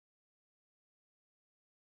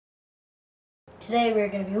Today we're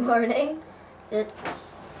going to be learning that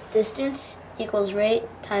distance equals rate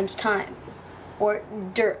times time, or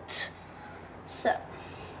DIRT. So,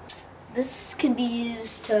 this can be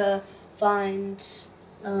used to find,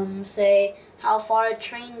 say, how far a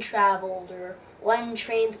train traveled, or when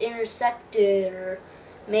trains intersected, or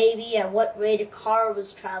maybe at what rate a car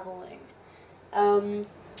was traveling.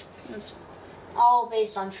 It's all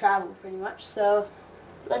based on travel, pretty much. So,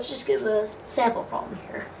 let's just give a sample problem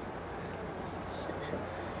here. So,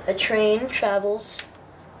 a train travels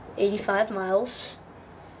 85 miles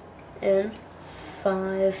in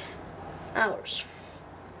 5 hours.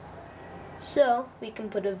 So we can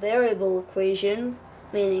put a variable equation,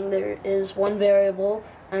 meaning there is one variable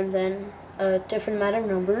and then a different amount of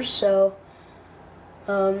numbers. So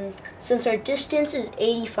since our distance is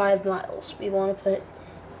 85 miles, we want to put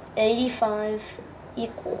 85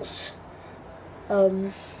 equals.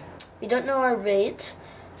 We don't know our rate,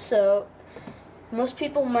 so most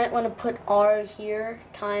people might want to put r here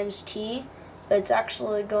times t, but it's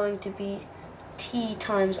actually going to be t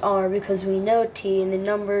times r because we know t and the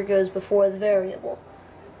number goes before the variable.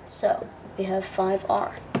 So we have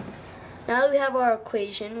 5r. Now that we have our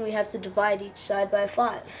equation, we have to divide each side by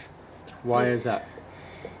 5. Why is that?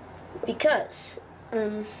 Because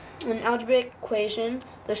in an algebraic equation,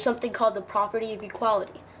 there's something called the property of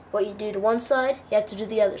equality. What you do to one side, you have to do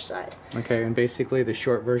the other side. Okay, and basically the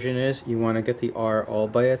short version is you want to get the r all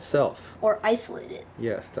by itself. Or isolate it.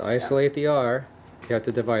 Yes, to isolate the r, you have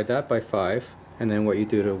to divide that by 5, and then what you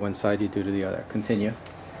do to one side, you do to the other. Continue.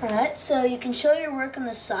 Alright, so you can show your work on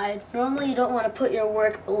the side. Normally you don't want to put your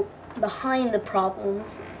work behind the problem.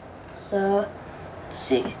 So, let's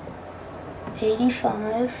see.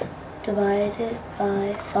 85 divided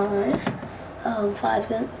by 5.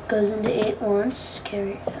 5 goes into 8 once,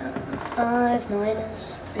 carry down 5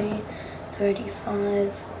 minus 3,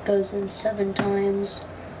 35 goes in 7 times,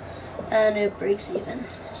 and it breaks even.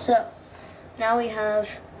 So, now we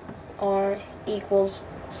have r equals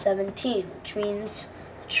 17, which means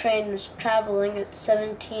the train was traveling at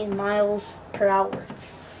 17 miles per hour.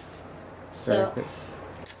 So,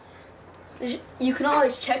 you can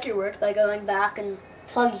always check your work by going back and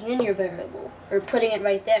plugging in your variable, or putting it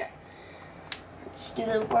right there. Let's do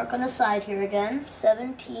the work on the side here again.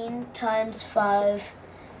 17 times 5.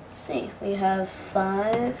 Let's see. We have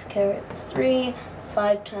 5 caret 3.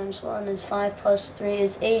 5 times 1 is 5 plus 3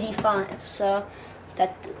 is 85. So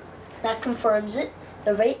that confirms it.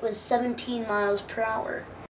 The rate was 17 miles per hour.